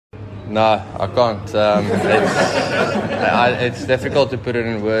No, I can't. It's difficult to put it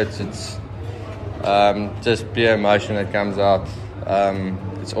in words. It's just pure emotion that comes out.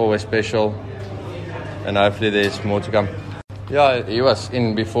 It's always special, and hopefully there's more to come. Yeah, he was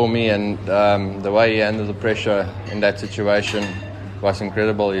in before me, and the way he handled the pressure in that situation was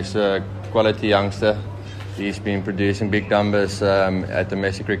incredible. He's a quality youngster. He's been producing big numbers at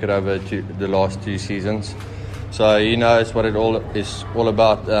domestic cricket over the last 2 seasons. So he knows what it all is all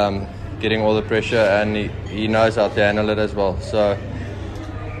about, getting all the pressure, and he knows how to handle it as well. So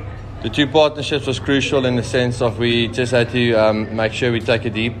the 2 partnerships was crucial in the sense of we just had to make sure we take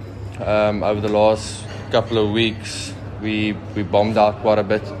it deep. Over the last couple of weeks, we bombed out quite a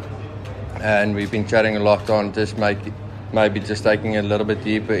bit, and we've been chatting a lot on just maybe just taking it a little bit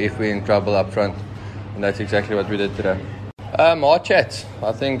deeper if we're in trouble up front, and that's exactly what we did today. Our chats,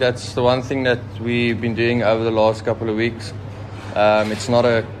 I think that's the one thing that we've been doing over the last couple of weeks. It's not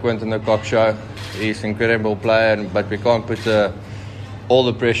a Quinton de Kock show. He's an incredible player, but we can't put all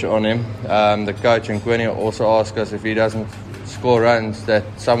the pressure on him. The coach and Quinny also ask us if he doesn't score runs that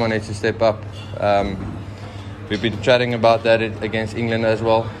someone needs to step up. We've been chatting about that against England as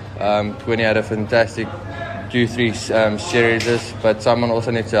well. Quinny had a fantastic 2-3 series, but someone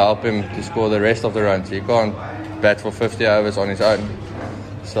also needs to help him to score the rest of the runs. He can't bat for 50 overs on his own.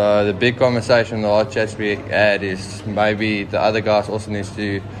 So the big conversation, the hard chats we had is maybe the other guys also needs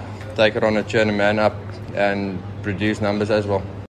to take it on a turn and man up and produce numbers as well.